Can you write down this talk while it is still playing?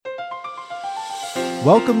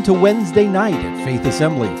Welcome to Wednesday night at Faith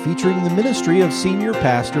Assembly, featuring the ministry of Senior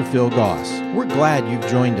Pastor Phil Goss. We're glad you've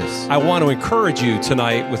joined us. I want to encourage you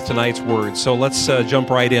tonight with tonight's word, so let's jump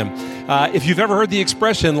right in. If you've ever heard the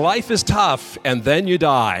expression, life is tough and then you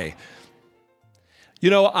die. You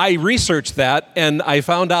know, I researched that and I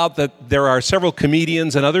found out that there are several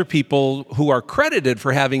comedians and other people who are credited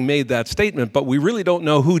for having made that statement, but we really don't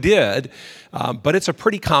know who did. But it's a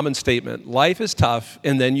pretty common statement. Life is tough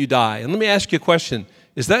and then you die. And let me ask you a question.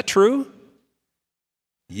 Is that true?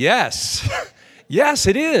 Yes. Yes,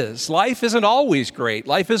 it is. Life isn't always great.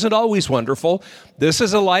 Life isn't always wonderful. This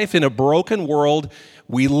is a life in a broken world.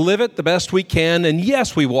 We live it the best we can, and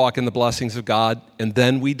yes, we walk in the blessings of God, and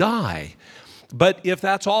then we die. But if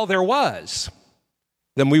that's all there was,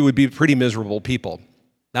 then we would be pretty miserable people.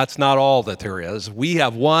 That's not all that there is. We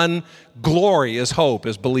have one glorious hope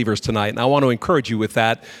as believers tonight, and I want to encourage you with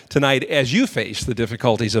that tonight as you face the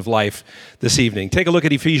difficulties of life this evening. Take a look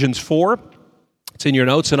at Ephesians 4. It's in your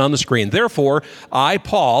notes and on the screen. Therefore, I,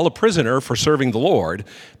 Paul, a prisoner for serving the Lord,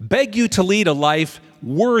 beg you to lead a life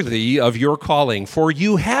worthy of your calling, for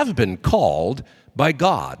you have been called by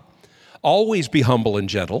God. Always be humble and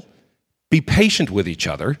gentle. Be patient with each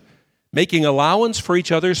other, making allowance for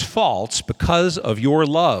each other's faults because of your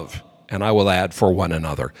love, and I will add, for one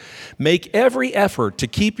another. Make every effort to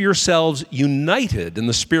keep yourselves united in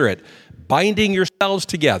the Spirit, binding yourselves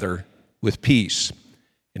together with peace.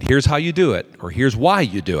 And here's how you do it, or here's why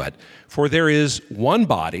you do it. For there is one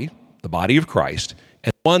body, the body of Christ,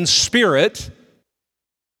 and one Spirit,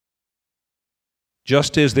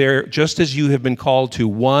 just as you have been called to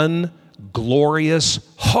one glorious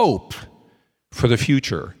hope for the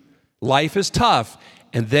future. Life is tough,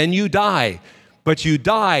 and then you die, but you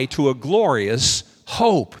die to a glorious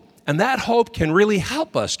hope. And that hope can really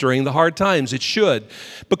help us during the hard times. It should,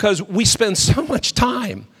 because we spend so much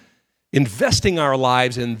time investing our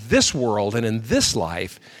lives in this world and in this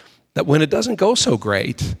life that when it doesn't go so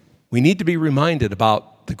great, we need to be reminded about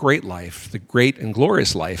the great life, the great and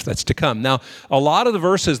glorious life that's to come. Now, a lot of the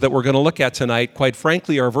verses that we're going to look at tonight, quite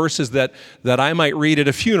frankly, are verses that I might read at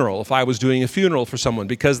a funeral if I was doing a funeral for someone,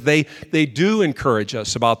 because they do encourage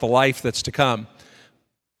us about the life that's to come.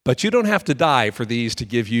 But you don't have to die for these to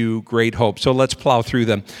give you great hope. So let's plow through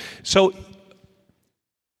them. So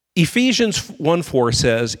Ephesians 1:4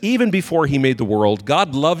 says, even before he made the world,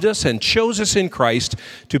 God loved us and chose us in Christ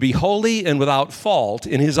to be holy and without fault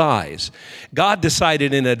in his eyes. God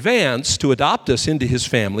decided in advance to adopt us into his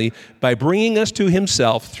family by bringing us to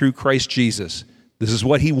himself through Christ Jesus. This is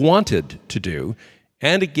what he wanted to do,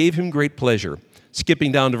 and it gave him great pleasure.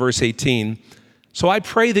 Skipping down to verse 18, so I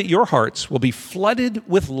pray that your hearts will be flooded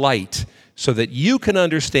with light so that you can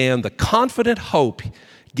understand the confident hope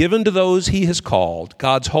given to those he has called,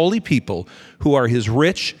 God's holy people, who are his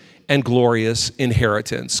rich and glorious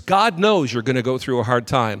inheritance. God knows you're going to go through a hard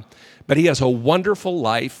time, but he has a wonderful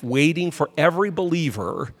life waiting for every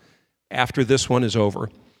believer after this one is over.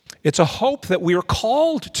 It's a hope that we are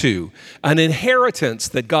called to, an inheritance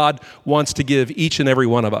that God wants to give each and every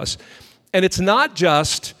one of us. And it's not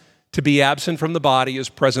just to be absent from the body is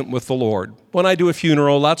present with the Lord. When I do a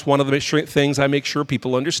funeral, that's one of the things I make sure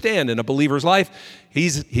people understand in a believer's life.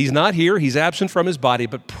 He's not here, he's absent from his body,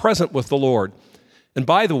 but present with the Lord. And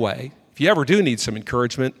by the way, if you ever do need some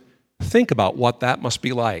encouragement, think about what that must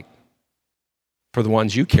be like for the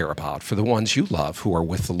ones you care about, for the ones you love who are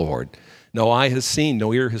with the Lord. No eye has seen,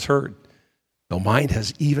 no ear has heard, no mind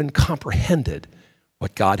has even comprehended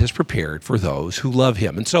what God has prepared for those who love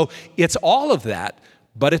him. And so it's all of that.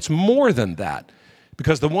 But it's more than that,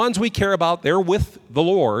 because the ones we care about, they're with the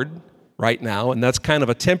Lord right now, and that's kind of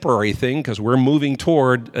a temporary thing because we're moving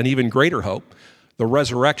toward an even greater hope, the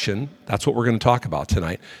resurrection. That's what we're going to talk about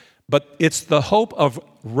tonight. But it's the hope of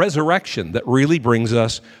resurrection that really brings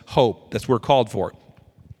us hope. That's what we're called for.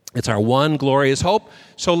 It's our one glorious hope.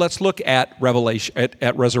 So let's look at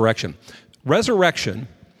resurrection. Resurrection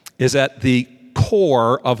is at the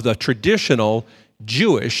core of the traditional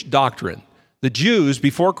Jewish doctrine. The Jews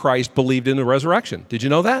before Christ believed in the resurrection. Did you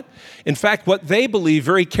know that? In fact, what they believe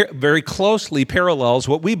very closely parallels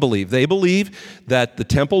what we believe. They believe that the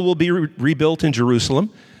temple will be rebuilt in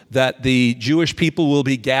Jerusalem, that the Jewish people will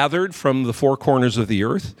be gathered from the four corners of the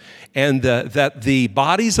earth, and that the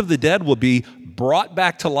bodies of the dead will be brought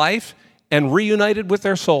back to life and reunited with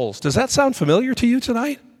their souls. Does that sound familiar to you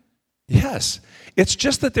tonight? Yes. It's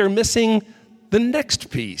just that they're missing the next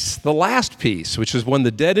piece, the last piece, which is when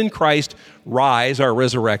the dead in Christ rise, are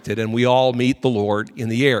resurrected, and we all meet the Lord in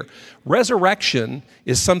the air. Resurrection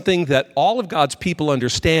is something that all of God's people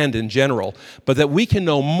understand in general, but that we can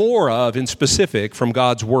know more of in specific from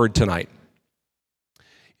God's Word tonight.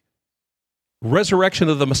 Resurrection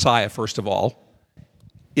of the Messiah, first of all,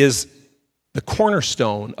 is the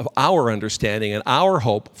cornerstone of our understanding and our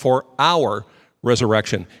hope for our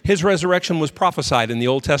resurrection. His resurrection was prophesied in the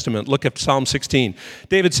Old Testament. Look at Psalm 16.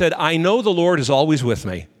 David said, I know the Lord is always with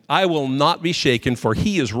me. I will not be shaken, for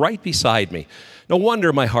he is right beside me. No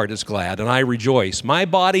wonder my heart is glad, and I rejoice. My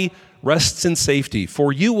body rests in safety,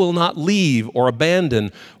 for you will not leave or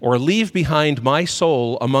abandon or leave behind my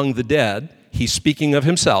soul among the dead. He's speaking of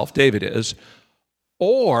himself, David is.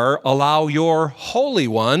 Or allow your Holy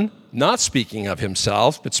One, not speaking of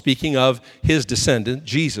himself, but speaking of his descendant,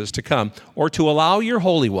 Jesus, to come. Or to allow your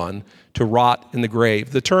Holy One to rot in the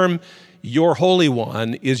grave. The term, your Holy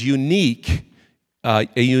One, is unique, a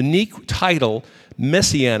unique title,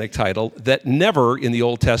 messianic title, that never in the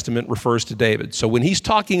Old Testament refers to David. So when he's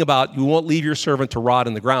talking about, you won't leave your servant to rot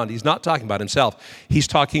in the ground, he's not talking about himself. He's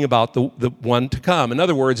talking about the one to come. In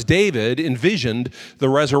other words, David envisioned the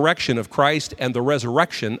resurrection of Christ and the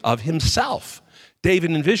resurrection of himself.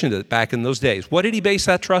 David envisioned it back in those days. What did he base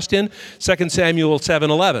that trust in? 2 Samuel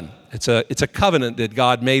 7:11. It's a covenant that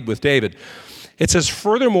God made with David. It says,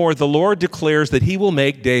 furthermore, the Lord declares that he will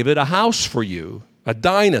make David a house for you, a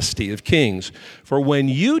dynasty of kings. For when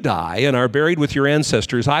you die and are buried with your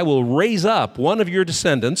ancestors, I will raise up one of your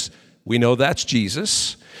descendants, we know that's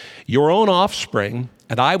Jesus, your own offspring,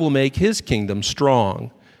 and I will make his kingdom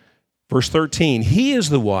strong. Verse 13, he is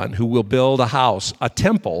the one who will build a house, a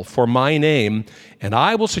temple for my name, and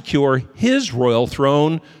I will secure his royal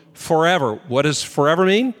throne forever. What does forever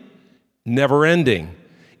mean? Never ending.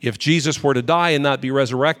 If Jesus were to die and not be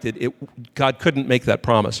resurrected, God couldn't make that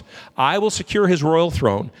promise. I will secure his royal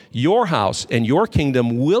throne. Your house and your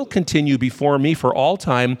kingdom will continue before me for all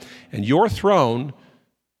time, and your throne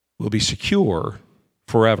will be secure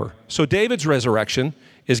forever. So David's resurrection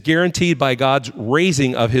is guaranteed by God's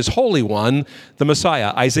raising of his Holy One, the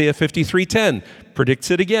Messiah. Isaiah 53:10 predicts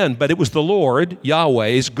it again. But it was the Lord,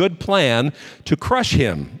 Yahweh's, good plan to crush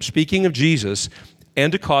him, speaking of Jesus,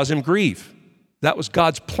 and to cause him grief. That was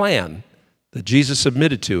God's plan that Jesus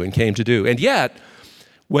submitted to and came to do. And yet,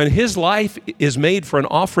 when his life is made for an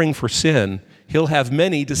offering for sin, he'll have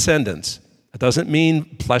many descendants. That doesn't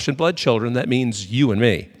mean flesh and blood children. That means you and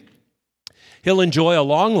me. He'll enjoy a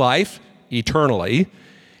long life eternally,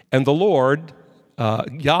 and the Lord,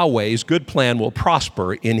 Yahweh's good plan will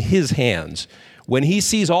prosper in his hands. When he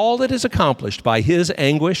sees all that is accomplished by his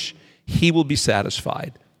anguish, he will be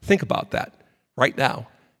satisfied. Think about that right now.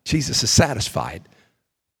 Jesus is satisfied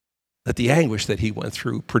that the anguish that he went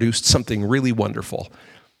through produced something really wonderful.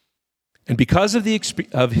 And because of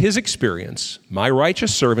his experience, my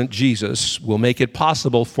righteous servant Jesus will make it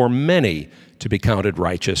possible for many to be counted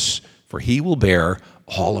righteous, for he will bear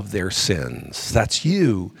all of their sins. That's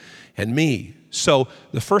you and me. So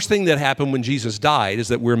the first thing that happened when Jesus died is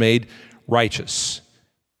that we're made righteous.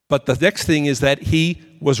 But the next thing is that he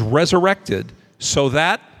was resurrected so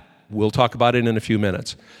that, we'll talk about it in a few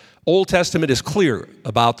minutes. Old Testament is clear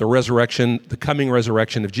about the resurrection, the coming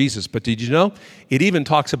resurrection of Jesus. But did you know? It even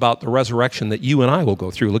talks about the resurrection that you and I will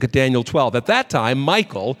go through. Look at Daniel 12. At that time,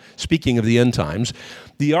 Michael, speaking of the end times,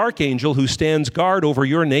 the archangel who stands guard over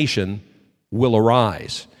your nation will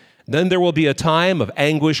arise. Then there will be a time of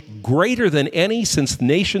anguish greater than any since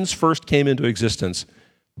nations first came into existence.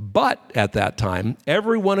 But at that time,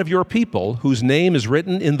 every one of your people whose name is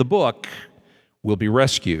written in the book will be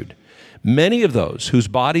rescued. Many of those whose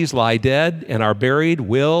bodies lie dead and are buried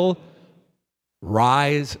will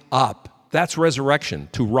rise up. That's resurrection,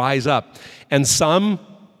 to rise up. And some,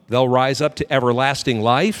 they'll rise up to everlasting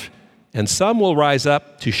life, and some will rise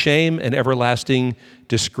up to shame and everlasting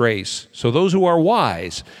disgrace. So those who are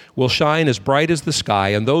wise will shine as bright as the sky,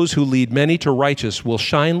 and those who lead many to righteous will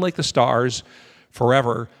shine like the stars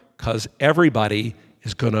forever, because everybody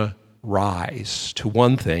is going to rise to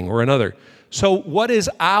one thing or another. So what is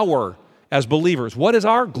as believers, what is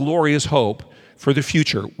our glorious hope for the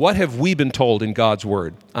future? What have we been told in God's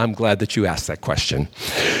Word? I'm glad that you asked that question.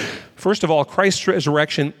 First of all, Christ's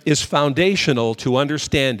resurrection is foundational to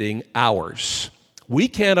understanding ours. We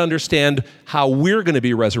can't understand how we're going to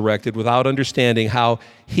be resurrected without understanding how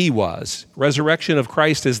he was. Resurrection of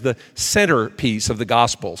Christ is the centerpiece of the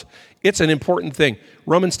Gospels. It's an important thing.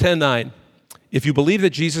 Romans 10:9. If you believe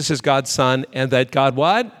that Jesus is God's Son and that God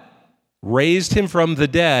what? Raised him from the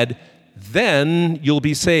dead, then you'll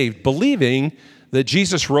be saved. Believing that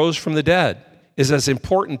Jesus rose from the dead is as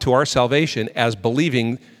important to our salvation as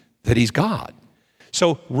believing that he's God.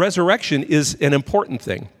 So resurrection is an important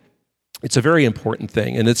thing. It's a very important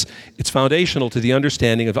thing, and it's foundational to the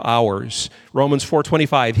understanding of ours. Romans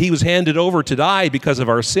 4:25, he was handed over to die because of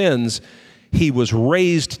our sins. He was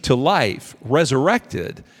raised to life,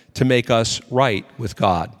 resurrected, to make us right with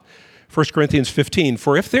God. 1 Corinthians 15,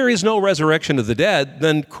 for if there is no resurrection of the dead,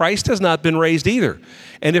 then Christ has not been raised either.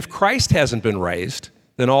 And if Christ hasn't been raised,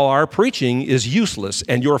 then all our preaching is useless,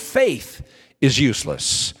 and your faith is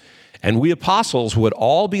useless. And we apostles would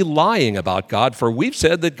all be lying about God, for we've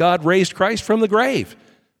said that God raised Christ from the grave.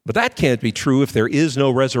 But that can't be true if there is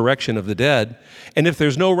no resurrection of the dead. And if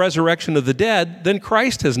there's no resurrection of the dead, then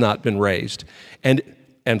Christ has not been raised, and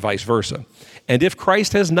vice versa. And if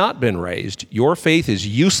Christ has not been raised, your faith is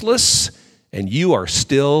useless, and you are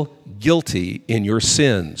still guilty in your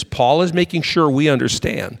sins. Paul is making sure we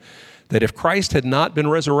understand that if Christ had not been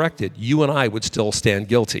resurrected, you and I would still stand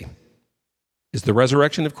guilty. Is the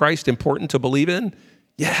resurrection of Christ important to believe in?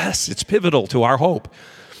 Yes, it's pivotal to our hope.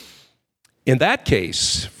 In that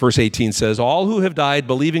case, verse 18 says, all who have died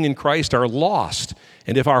believing in Christ are lost.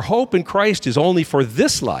 And if our hope in Christ is only for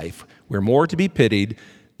this life, we're more to be pitied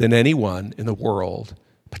than anyone in the world.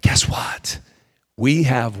 But guess what? We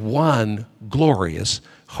have one glorious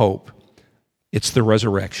hope. It's the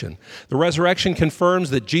resurrection. The resurrection confirms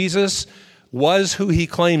that Jesus was who he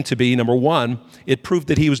claimed to be. Number one, it proved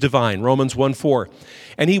that he was divine, Romans 1:4.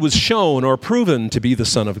 And he was shown or proven to be the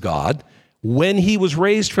Son of God when he was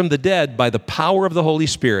raised from the dead by the power of the Holy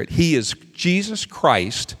Spirit. He is Jesus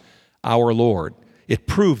Christ, our Lord. It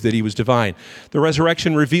proved that he was divine. The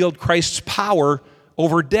resurrection revealed Christ's power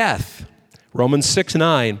over death. Romans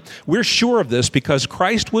 6:9. We're sure of this because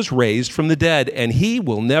Christ was raised from the dead, and he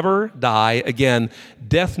will never die again.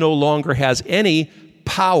 Death no longer has any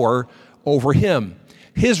power over him.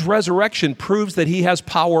 His resurrection proves that he has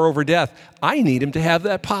power over death. I need him to have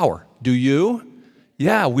that power. Do you?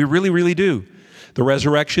 Yeah, we really, really do. The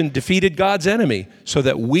resurrection defeated God's enemy so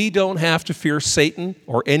that we don't have to fear Satan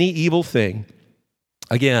or any evil thing.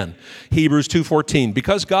 Again, Hebrews 2:14,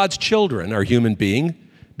 because God's children are human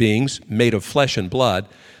beings made of flesh and blood,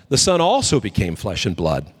 the Son also became flesh and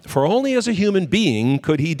blood. For only as a human being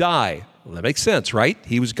could he die. Well, that makes sense, right?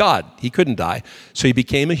 He was God. He couldn't die. So he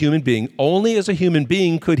became a human being. Only as a human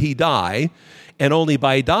being could he die, and only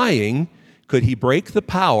by dying could he break the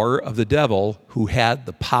power of the devil who had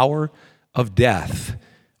the power of death.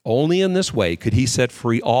 Only in this way could he set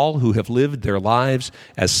free all who have lived their lives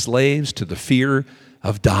as slaves to the fear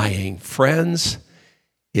of dying. Friends,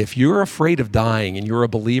 if you're afraid of dying and you're a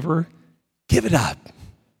believer, give it up.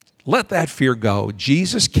 Let that fear go.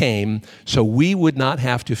 Jesus came so we would not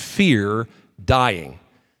have to fear dying.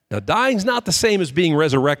 Now, dying's not the same as being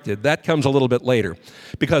resurrected. That comes a little bit later,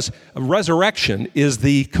 because a resurrection is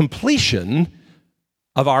the completion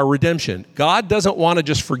of our redemption. God doesn't want to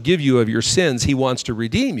just forgive you of your sins. He wants to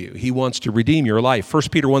redeem you. He wants to redeem your life.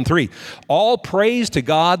 1 Peter 1:3, all praise to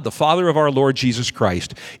God, the Father of our Lord Jesus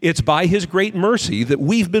Christ. It's by his great mercy that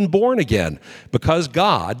we've been born again, because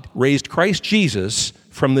God raised Christ Jesus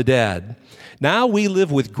from the dead. Now we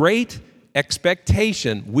live with great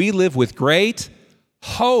expectation. We live with great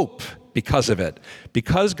hope because of it,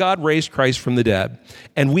 because God raised Christ from the dead.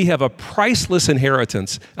 And we have a priceless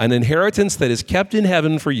inheritance, an inheritance that is kept in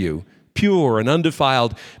heaven for you, pure and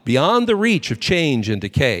undefiled, beyond the reach of change and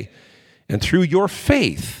decay. And through your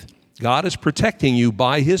faith, God is protecting you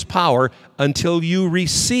by his power until you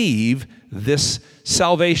receive this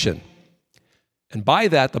salvation. And by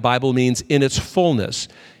that, the Bible means in its fullness.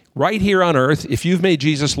 Right here on earth, if you've made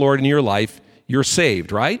Jesus Lord in your life, you're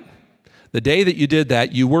saved, right? The day that you did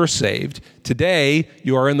that, you were saved. Today,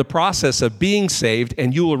 you are in the process of being saved,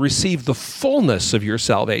 and you will receive the fullness of your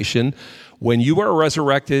salvation when you are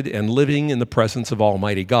resurrected and living in the presence of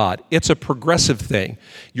Almighty God. It's a progressive thing.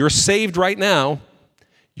 You're saved right now.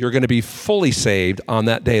 You're going to be fully saved on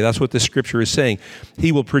that day. That's what this scripture is saying.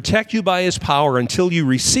 He will protect you by his power until you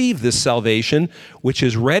receive this salvation, which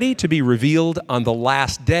is ready to be revealed on the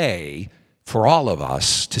last day for all of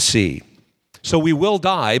us to see. So we will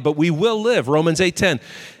die, but we will live, Romans 8:10.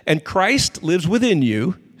 And Christ lives within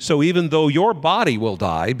you, so even though your body will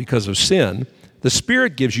die because of sin, the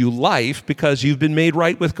Spirit gives you life because you've been made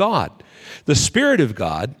right with God. The Spirit of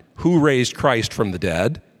God, who raised Christ from the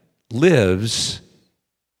dead, lives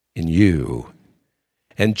in you.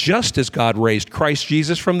 And just as God raised Christ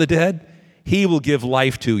Jesus from the dead, he will give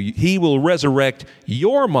life to you. He will resurrect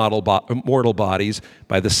your mortal bodies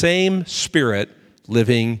by the same Spirit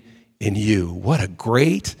living in you. What a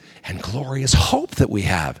great and glorious hope that we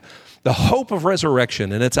have. The hope of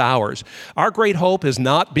resurrection, and it's ours. Our great hope is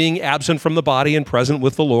not being absent from the body and present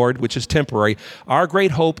with the Lord, which is temporary. Our great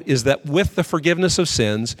hope is that with the forgiveness of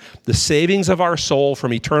sins, the savings of our soul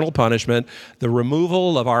from eternal punishment, the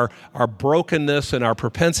removal of our brokenness and our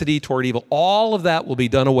propensity toward evil, all of that will be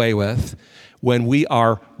done away with. when we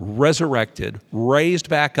are resurrected, raised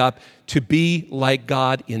back up to be like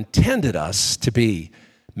God intended us to be.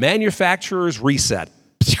 Manufacturer's reset.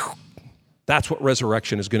 That's what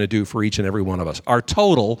resurrection is going to do for each and every one of us. Our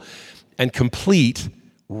total and complete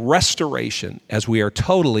restoration as we are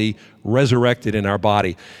totally resurrected in our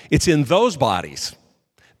body. It's in those bodies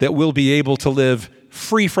that we'll be able to live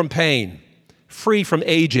free from pain, free from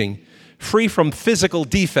aging, free from physical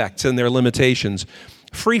defects and their limitations,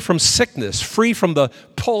 free from sickness, free from the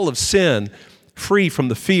pull of sin, free from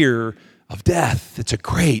the fear of death. It's a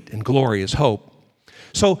great and glorious hope.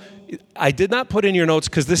 So I did not put in your notes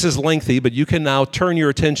because this is lengthy, but you can now turn your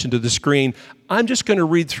attention to the screen. I'm just going to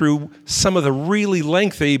read through some of the really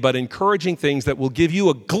lengthy but encouraging things that will give you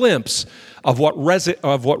a glimpse of what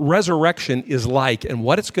resurrection is like and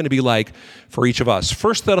what it's going to be like for each of us.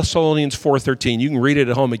 1 Thessalonians 4:13. You can read it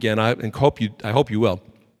at home again. I hope you will.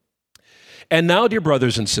 And now, dear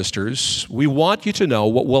brothers and sisters, we want you to know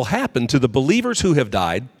what will happen to the believers who have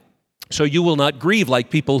died, so you will not grieve like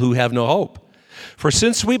people who have no hope. For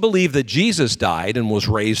since we believe that Jesus died and was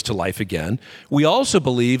raised to life again, we also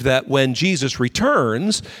believe that when Jesus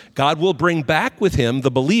returns, God will bring back with him the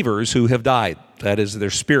believers who have died. That is, the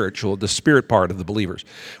spirit part of the believers.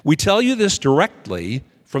 We tell you this directly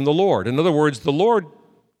from the Lord. In other words, the Lord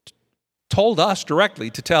told us directly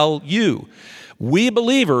to tell you. We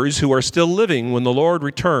believers who are still living when the Lord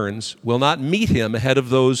returns will not meet him ahead of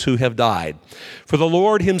those who have died. For the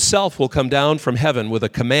Lord himself will come down from heaven with a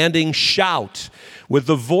commanding shout, with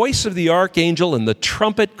the voice of the archangel and the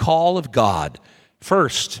trumpet call of God.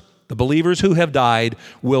 First, the believers who have died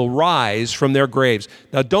will rise from their graves.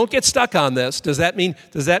 Now, don't get stuck on this. Does that mean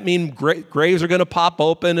graves are going to pop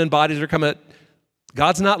open and bodies are coming?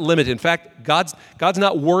 God's not limited. In fact, God's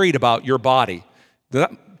not worried about your body.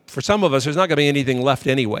 For some of us, there's not going to be anything left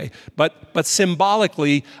anyway. But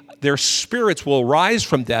symbolically, their spirits will rise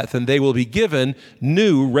from death and they will be given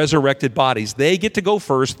new resurrected bodies. They get to go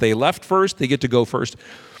first. They left first. They get to go first.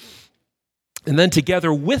 And then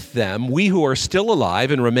together with them, we who are still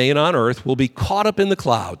alive and remain on earth will be caught up in the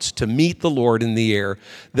clouds to meet the Lord in the air.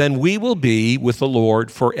 Then we will be with the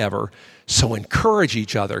Lord forever. So encourage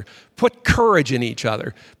each other, put courage in each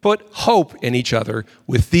other, put hope in each other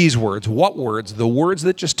with these words. What words? The words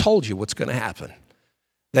that just told you what's going to happen.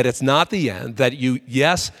 That it's not the end, that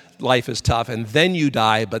yes, life is tough, and then you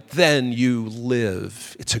die, but then you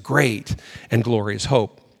live. It's a great and glorious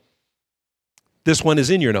hope. This one is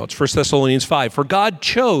in your notes, 1 Thessalonians 5. For God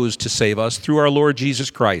chose to save us through our Lord Jesus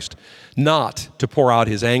Christ, not to pour out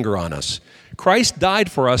his anger on us. Christ died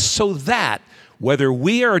for us so that whether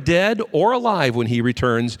we are dead or alive when he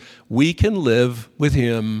returns, we can live with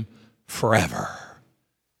him forever.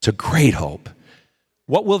 It's a great hope.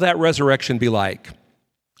 What will that resurrection be like?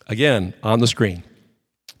 Again, on the screen.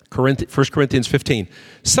 1 Corinthians 15.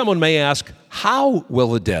 Someone may ask, how will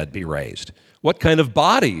the dead be raised? What kind of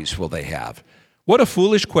bodies will they have? What a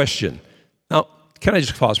foolish question. Now, can I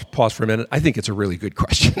just pause for a minute? I think it's a really good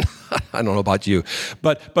question. I don't know about you.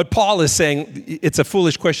 But Paul is saying it's a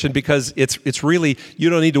foolish question because it's really, you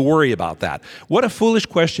don't need to worry about that. What a foolish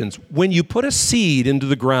question. When you put a seed into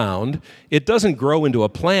the ground, it doesn't grow into a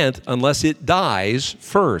plant unless it dies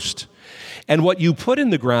first. And what you put in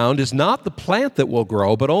the ground is not the plant that will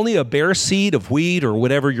grow, but only a bare seed of wheat or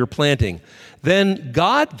whatever you're planting. Then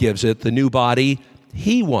God gives it the new body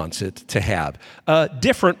he wants it to have. A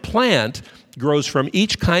different plant grows from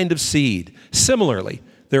each kind of seed. Similarly,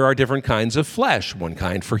 there are different kinds of flesh, one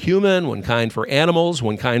kind for human, one kind for animals,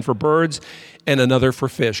 one kind for birds, and another for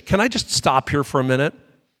fish. Can I just stop here for a minute?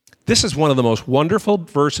 This is one of the most wonderful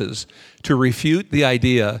verses to refute the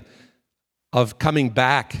idea of coming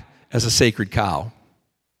back as a sacred cow.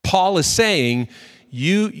 Paul is saying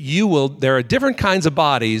there are different kinds of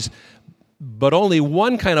bodies, but only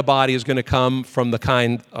one kind of body is going to come from the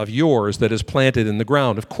kind of yours that is planted in the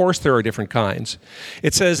ground. Of course, there are different kinds.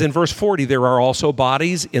 It says in verse 40, there are also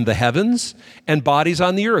bodies in the heavens and bodies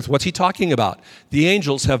on the earth. What's he talking about? The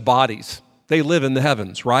angels have bodies. They live in the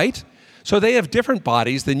heavens, right? So they have different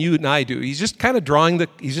bodies than you and I do. He's just kind of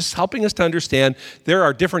he's just helping us to understand there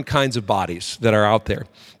are different kinds of bodies that are out there.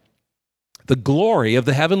 The glory of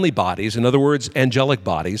the heavenly bodies, in other words, angelic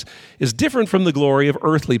bodies, is different from the glory of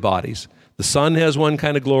earthly bodies. The sun has one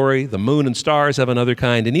kind of glory, the moon and stars have another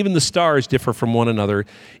kind, and even the stars differ from one another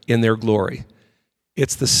in their glory.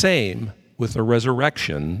 It's the same with the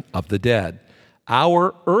resurrection of the dead.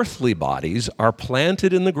 Our earthly bodies are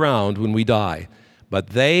planted in the ground when we die, but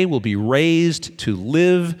they will be raised to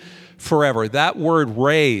live forever. That word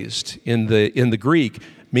raised in the Greek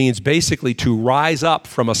means basically to rise up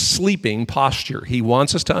from a sleeping posture. He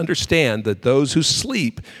wants us to understand that those who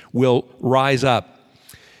sleep will rise up.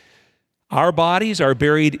 Our bodies are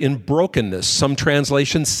buried in brokenness. Some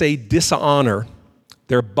translations say dishonor.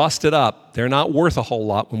 They're busted up. They're not worth a whole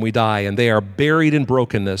lot when we die, and they are buried in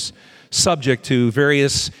brokenness, subject to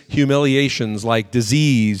various humiliations like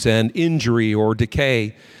disease and injury or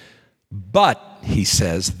decay. But, he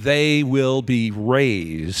says, they will be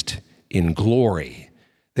raised in glory.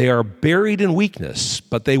 They are buried in weakness,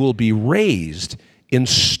 but they will be raised in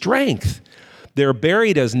strength. They're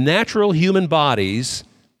buried as natural human bodies.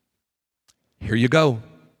 Here you go.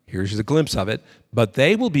 Here's a glimpse of it. But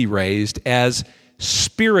they will be raised as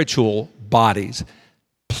spiritual bodies.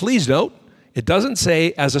 Please note, it doesn't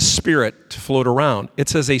say as a spirit to float around. It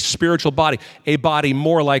says a spiritual body, a body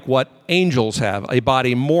more like what angels have, a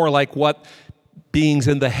body more like what beings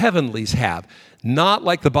in the heavenlies have, not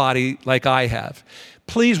like the body like I have.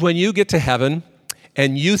 Please, when you get to heaven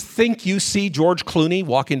and you think you see George Clooney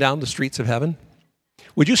walking down the streets of heaven,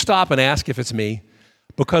 would you stop and ask if it's me?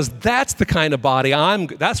 Because that's the kind of body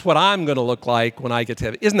that's what I'm going to look like when I get to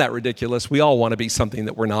heaven. Isn't that ridiculous? We all want to be something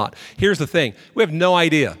that we're not. Here's the thing. We have no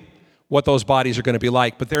idea what those bodies are going to be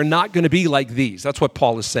like, but they're not going to be like these. That's what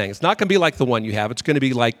Paul is saying. It's not going to be like the one you have. It's going to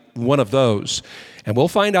be like one of those. And we'll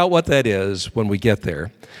find out what that is when we get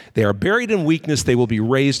there. They are buried in weakness. They will be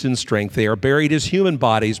raised in strength. They are buried as human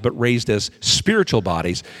bodies, but raised as spiritual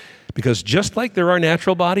bodies. Because just like there are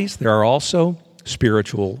natural bodies, there are also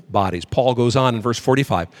spiritual bodies. Paul goes on in verse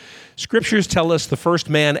 45. Scriptures tell us the first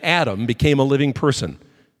man, Adam, became a living person.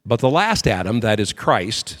 But the last Adam, that is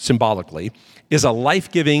Christ, symbolically, is a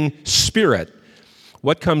life-giving spirit.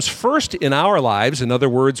 What comes first in our lives, in other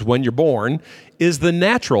words, when you're born, is the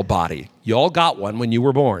natural body. You all got one when you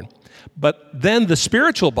were born. But then the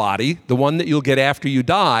spiritual body, the one that you'll get after you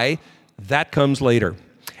die, that comes later.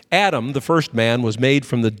 Adam, the first man, was made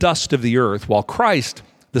from the dust of the earth, while Christ,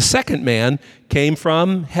 the second man, came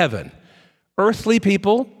from heaven. Earthly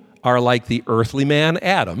people are like the earthly man,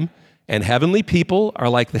 Adam, and heavenly people are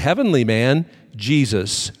like the heavenly man,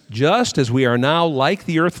 Jesus. Just as we are now like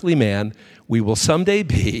the earthly man, we will someday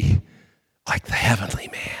be like the heavenly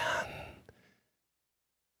man.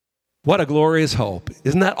 What a glorious hope.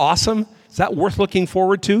 Isn't that awesome? Is that worth looking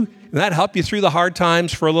forward to? Can that help you through the hard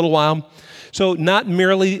times for a little while? So not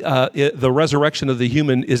merely the resurrection of the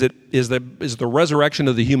human, is the resurrection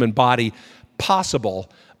of the human body possible,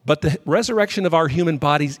 but the resurrection of our human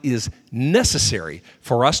bodies is necessary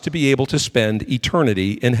for us to be able to spend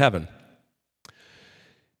eternity in heaven.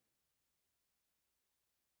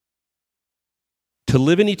 To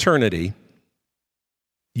live in eternity,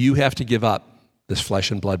 you have to give up this flesh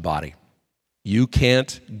and blood body. You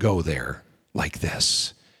can't go there like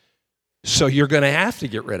this. So you're going to have to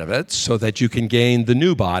get rid of it so that you can gain the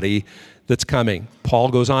new body that's coming. Paul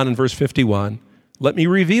goes on in verse 51, let me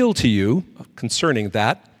reveal to you concerning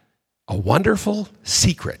that a wonderful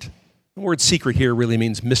secret. The word secret here really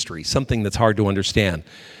means mystery, something that's hard to understand.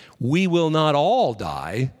 We will not all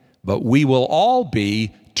die, but we will all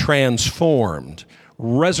be transformed,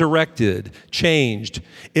 resurrected, changed.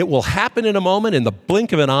 It will happen in a moment, in the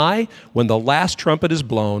blink of an eye, when the last trumpet is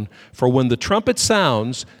blown. For when the trumpet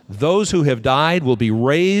sounds, those who have died will be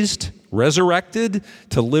raised, resurrected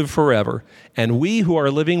to live forever. And we who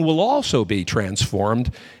are living will also be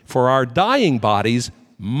transformed, for our dying bodies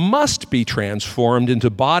must be transformed into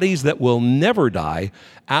bodies that will never die.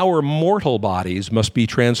 Our mortal bodies must be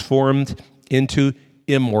transformed into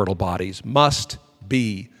immortal bodies. Must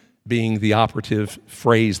be being the operative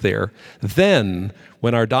phrase there. Then,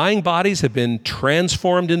 when our dying bodies have been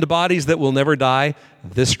transformed into bodies that will never die,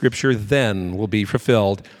 this scripture then will be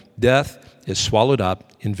fulfilled. Death is swallowed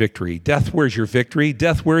up in victory. Death, where's your victory?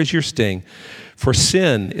 Death, where is your sting? For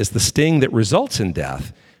sin is the sting that results in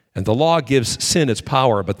death, and the law gives sin its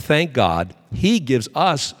power. But thank God, He gives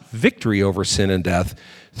us victory over sin and death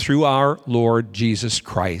through our Lord Jesus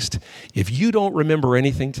Christ. If you don't remember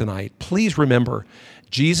anything tonight, please remember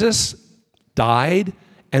Jesus died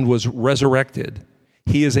and was resurrected.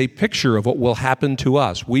 He is a picture of what will happen to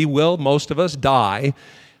us. We will, most of us, die.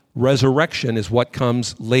 Resurrection is what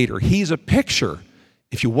comes later. He's a picture.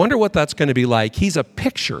 If you wonder what that's going to be like, He's a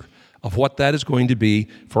picture of what that is going to be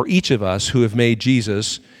for each of us who have made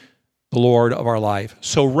Jesus the Lord of our life.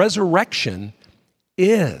 So resurrection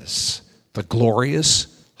is the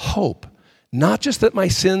glorious hope. Not just that my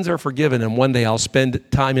sins are forgiven and one day I'll spend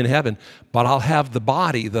time in heaven, but I'll have the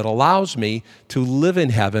body that allows me to live in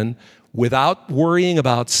heaven without worrying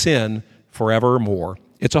about sin forevermore.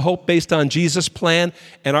 It's a hope based on Jesus' plan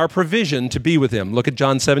and our provision to be with him. Look at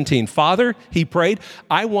John 17. Father, he prayed,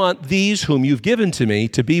 I want these whom you've given to me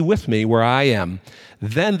to be with me where I am.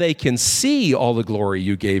 Then they can see all the glory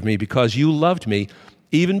you gave me because you loved me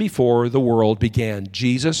even before the world began.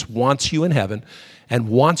 Jesus wants you in heaven and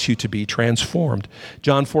wants you to be transformed.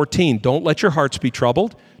 John 14, don't let your hearts be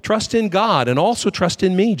troubled. Trust in God and also trust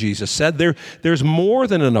in me, Jesus said. There's more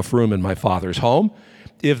than enough room in my Father's home.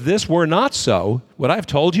 If this were not so, what I've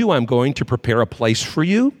told you, I'm going to prepare a place for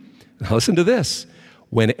you. Now listen to this.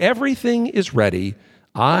 When everything is ready,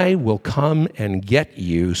 I will come and get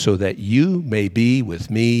you so that you may be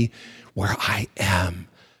with me where I am.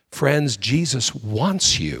 Friends, Jesus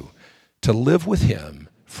wants you to live with him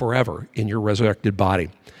forever in your resurrected body.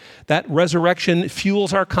 That resurrection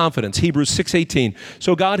fuels our confidence. Hebrews 6:18.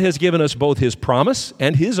 So God has given us both his promise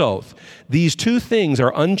and his oath. These two things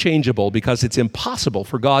are unchangeable because it's impossible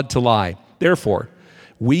for God to lie. Therefore,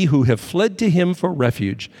 we who have fled to him for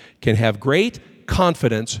refuge can have great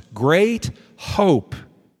confidence, great hope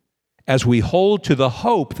as we hold to the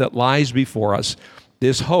hope that lies before us.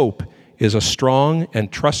 This hope is a strong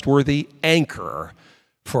and trustworthy anchor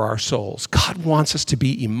for our souls. God wants us to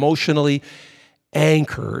be emotionally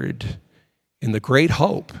anchored in the great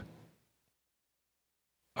hope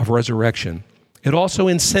of resurrection. It also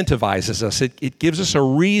incentivizes us. It gives us a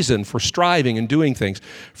reason for striving and doing things.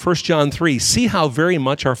 1 John 3, see how very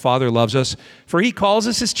much our Father loves us, for he calls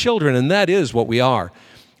us his children, and that is what we are.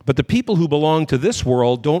 But the people who belong to this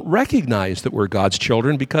world don't recognize that we're God's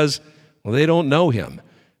children because, well, they don't know him.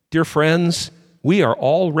 Dear friends, we are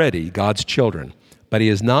already God's children. But he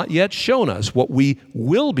has not yet shown us what we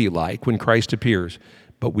will be like when Christ appears.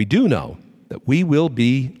 But we do know that we will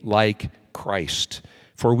be like Christ,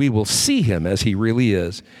 for we will see him as he really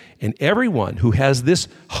is. And everyone who has this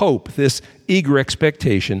hope, this eager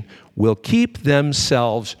expectation, will keep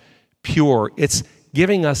themselves pure. It's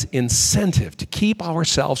giving us incentive to keep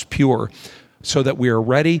ourselves pure so that we are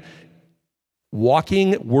ready,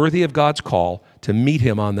 walking worthy of God's call to meet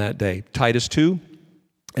him on that day. Titus 2.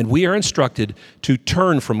 And we are instructed to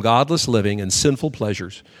turn from godless living and sinful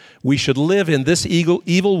pleasures. We should live in this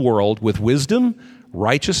evil world with wisdom,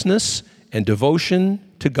 righteousness, and devotion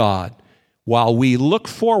to God, while we look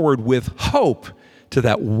forward with hope to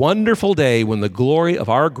that wonderful day when the glory of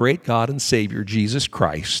our great God and Savior, Jesus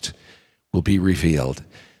Christ, will be revealed.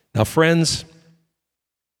 Now, friends,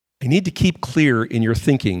 I need to keep clear in your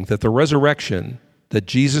thinking that the resurrection that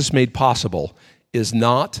Jesus made possible is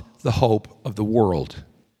not the hope of the world.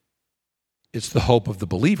 It's the hope of the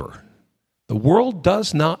believer. The world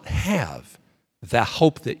does not have the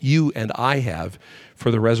hope that you and I have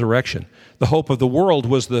for the resurrection. The hope of the world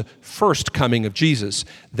was the first coming of Jesus.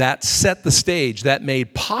 That set the stage, that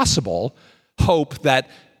made possible hope that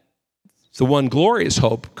the one glorious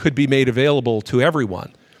hope could be made available to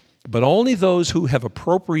everyone. But only those who have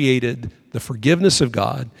appropriated the forgiveness of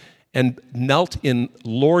God and knelt in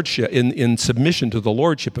lordship, in submission to the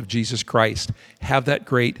lordship of Jesus Christ, have that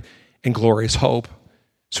great and glorious hope.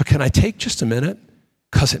 So can I take just a minute,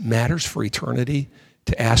 because it matters for eternity,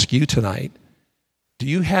 to ask you tonight, do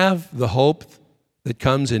you have the hope that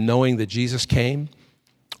comes in knowing that Jesus came?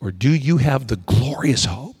 Or do you have the glorious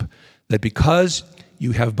hope that because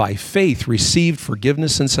you have by faith received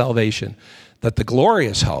forgiveness and salvation, that the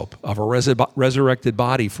glorious hope of a resurrected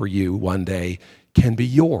body for you one day can be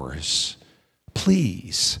yours?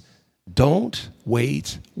 Please don't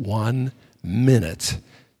wait 1 minute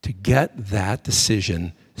to get that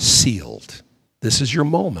decision sealed. This is your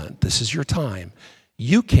moment. This is your time.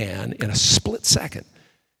 You can, in a split second,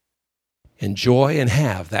 enjoy and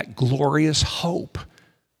have that glorious hope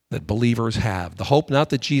that believers have. The hope not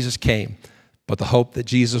that Jesus came, but the hope that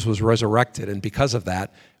Jesus was resurrected. And because of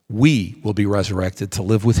that, we will be resurrected to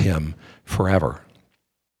live with him forever.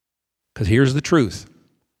 Because here's the truth.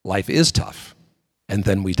 Life is tough, and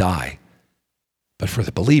then we die. But for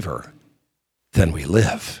the believer, then we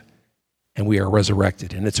live, and we are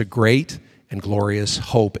resurrected. And it's a great and glorious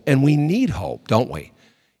hope. And we need hope, don't we?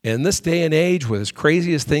 In this day and age, with as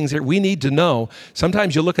crazy as things are, we need to know.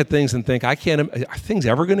 Sometimes you look at things and think, are things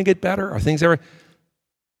ever going to get better? Are things ever?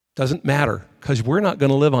 Doesn't matter, because we're not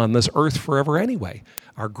going to live on this earth forever anyway.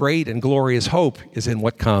 Our great and glorious hope is in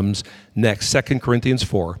what comes next. 2 Corinthians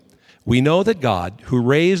 4. We know that God, who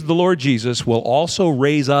raised the Lord Jesus, will also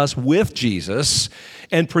raise us with Jesus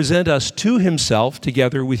and present us to himself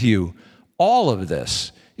together with you. All of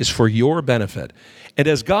this is for your benefit. And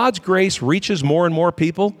as God's grace reaches more and more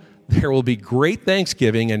people, there will be great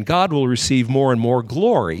thanksgiving, and God will receive more and more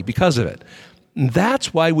glory because of it. And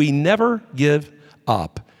that's why we never give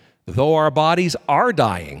up. Though our bodies are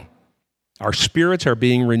dying, Our spirits are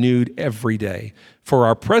being renewed every day. For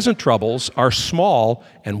our present troubles are small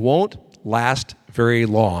and won't last very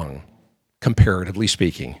long, comparatively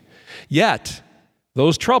speaking. Yet,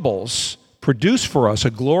 those troubles produce for us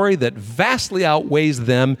a glory that vastly outweighs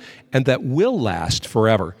them and that will last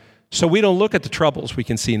forever. So we don't look at the troubles we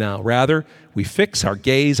can see now. Rather, we fix our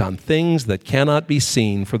gaze on things that cannot be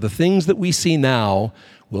seen, for the things that we see now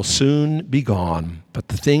will soon be gone. But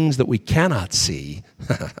the things that we cannot see,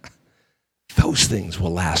 those things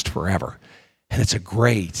will last forever. And it's a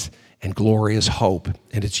great and glorious hope,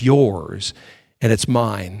 and it's yours, and it's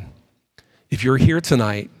mine. If you're here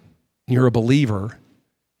tonight, and you're a believer,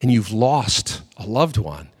 and you've lost a loved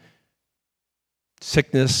one,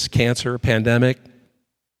 sickness, cancer, pandemic,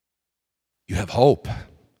 you have hope.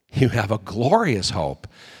 You have a glorious hope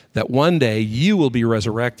that one day you will be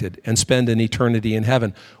resurrected and spend an eternity in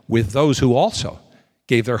heaven with those who also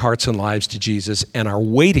gave their hearts and lives to Jesus and are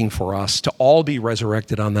waiting for us to all be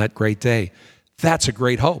resurrected on that great day. That's a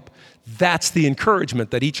great hope. That's the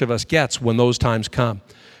encouragement that each of us gets when those times come.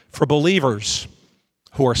 For believers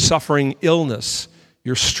who are suffering illness,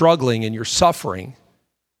 you're struggling and you're suffering,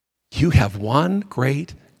 you have one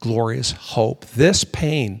great, glorious hope. This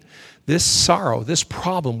pain, this sorrow, this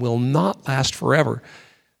problem will not last forever.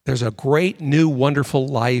 There's a great, new, wonderful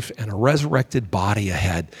life and a resurrected body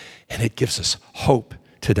ahead, and it gives us hope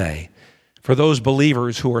today. For those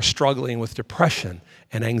believers who are struggling with depression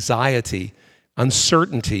and anxiety,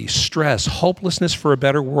 uncertainty, stress, hopelessness for a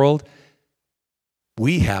better world,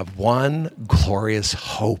 we have one glorious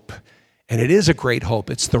hope. And it is a great hope.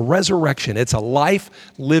 It's the resurrection. It's a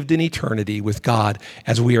life lived in eternity with God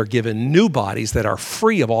as we are given new bodies that are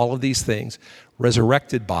free of all of these things,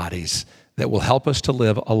 resurrected bodies that will help us to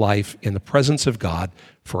live a life in the presence of God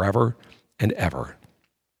forever and ever.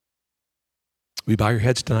 Will you bow your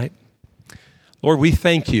heads tonight? Lord, we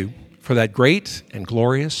thank you for that great and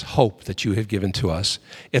glorious hope that you have given to us.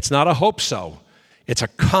 It's not a hope so. It's a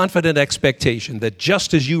confident expectation that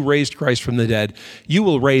just as you raised Christ from the dead, you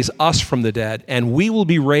will raise us from the dead, and we will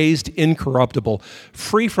be raised incorruptible,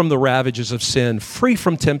 free from the ravages of sin, free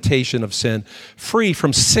from temptation of sin, free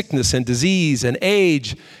from sickness and disease and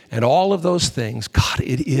age and all of those things. God,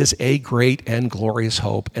 it is a great and glorious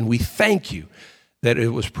hope, and we thank you that it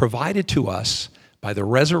was provided to us by the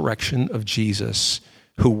resurrection of Jesus,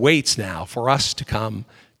 who waits now for us to come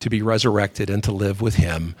to be resurrected and to live with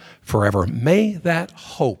him forever. May that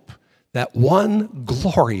hope, that one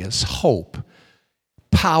glorious hope,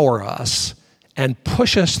 power us and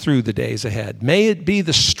push us through the days ahead. May it be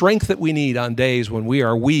the strength that we need on days when we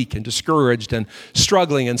are weak and discouraged and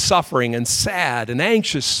struggling and suffering and sad and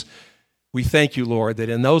anxious. We thank you, Lord, that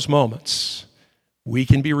in those moments we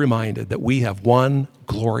can be reminded that we have one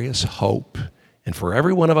glorious hope. And for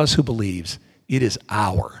every one of us who believes, it is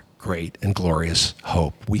our great and glorious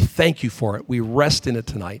hope. We thank you for it. We rest in it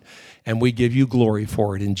tonight, and we give you glory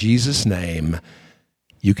for it in Jesus' name.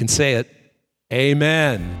 You can say it.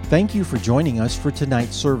 Amen. Thank you for joining us for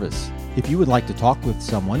tonight's service. If you would like to talk with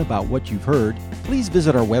someone about what you've heard, please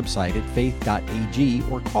visit our website at faith.ag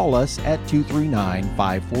or call us at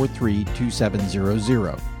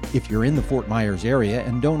 239-543-2700. If you're in the Fort Myers area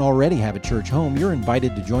and don't already have a church home, you're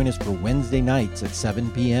invited to join us for Wednesday nights at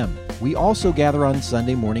 7 p.m. We also gather on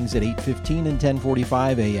Sunday mornings at 8:15 and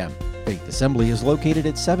 10:45 a.m. Faith Assembly is located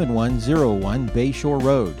at 7101 Bayshore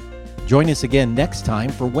Road. Join us again next time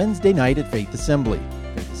for Wednesday night at Faith Assembly.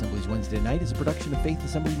 Faith Assembly's Wednesday night is a production of Faith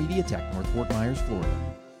Assembly Media Tech, North Fort Myers, Florida.